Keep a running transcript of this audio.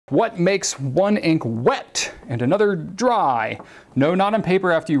What makes one ink wet and another dry? No, not on paper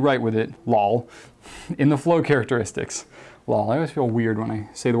after you write with it, lol. In the flow characteristics. Lol, I always feel weird when I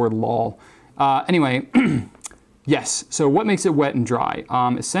say the word lol. Anyway, yes, so what makes it wet and dry?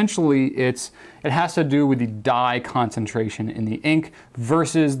 Essentially, it has to do with the dye concentration in the ink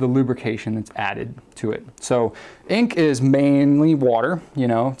versus the lubrication that's added to it. So ink is mainly water, you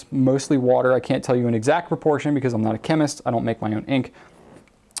know, it's mostly water. I can't tell you an exact proportion because I'm not a chemist. I don't make my own ink,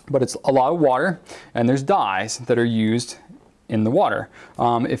 but it's a lot of water, and there's dyes that are used in the water.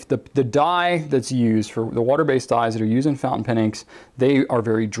 If the dye that's used for the water-based dyes that are used in fountain pen inks, they are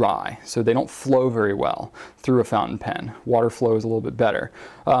very dry, so they don't flow very well through a fountain pen. Water flows a little bit better.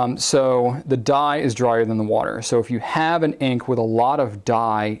 So the dye is drier than the water. So if you have an ink with a lot of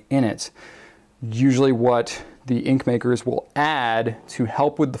dye in it, usually what the ink makers will add to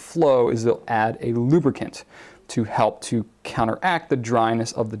help with the flow is they'll add a lubricant to help to counteract the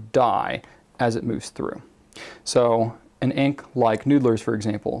dryness of the dye as it moves through. So an ink like Noodler's, for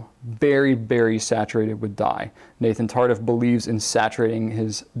example, very, very saturated with dye. Nathan Tardif believes in saturating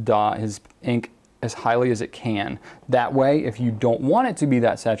his ink as highly as it can. That way, if you don't want it to be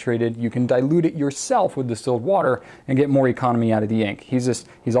that saturated, you can dilute it yourself with distilled water and get more economy out of the ink.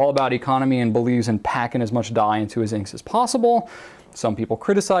 He's all about economy and believes in packing as much dye into his inks as possible. Some people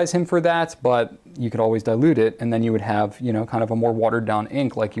criticize him for that, but you could always dilute it, and then you would have, you know, kind of a more watered down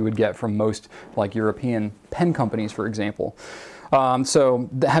ink like you would get from most like European pen companies, for example. So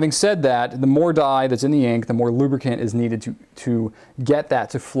having said that, the more dye that's in the ink, the more lubricant is needed to get that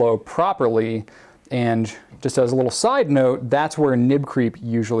to flow properly. And just as a little side note, that's where nib creep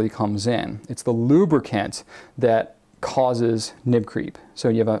usually comes in. It's the lubricant that causes nib creep. So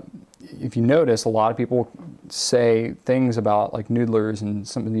you have if you notice, a lot of people say things about like Noodler's and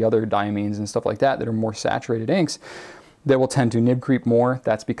some of the other diamines and stuff like that are more saturated inks that will tend to nib creep more.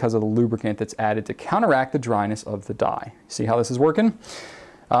 That's because of the lubricant that's added to counteract the dryness of the dye. See how this is working?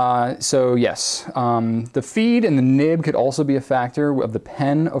 So yes, the feed and the nib could also be a factor of the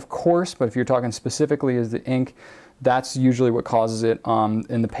pen, of course, but if you're talking specifically as the ink, that's usually what causes it.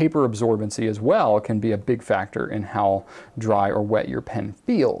 And the paper absorbency as well can be a big factor in how dry or wet your pen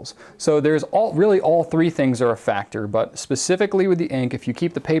feels. So there's really all three things are a factor, but specifically with the ink, if you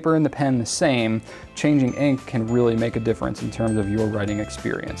keep the paper and the pen the same, changing ink can really make a difference in terms of your writing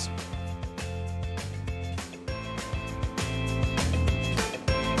experience.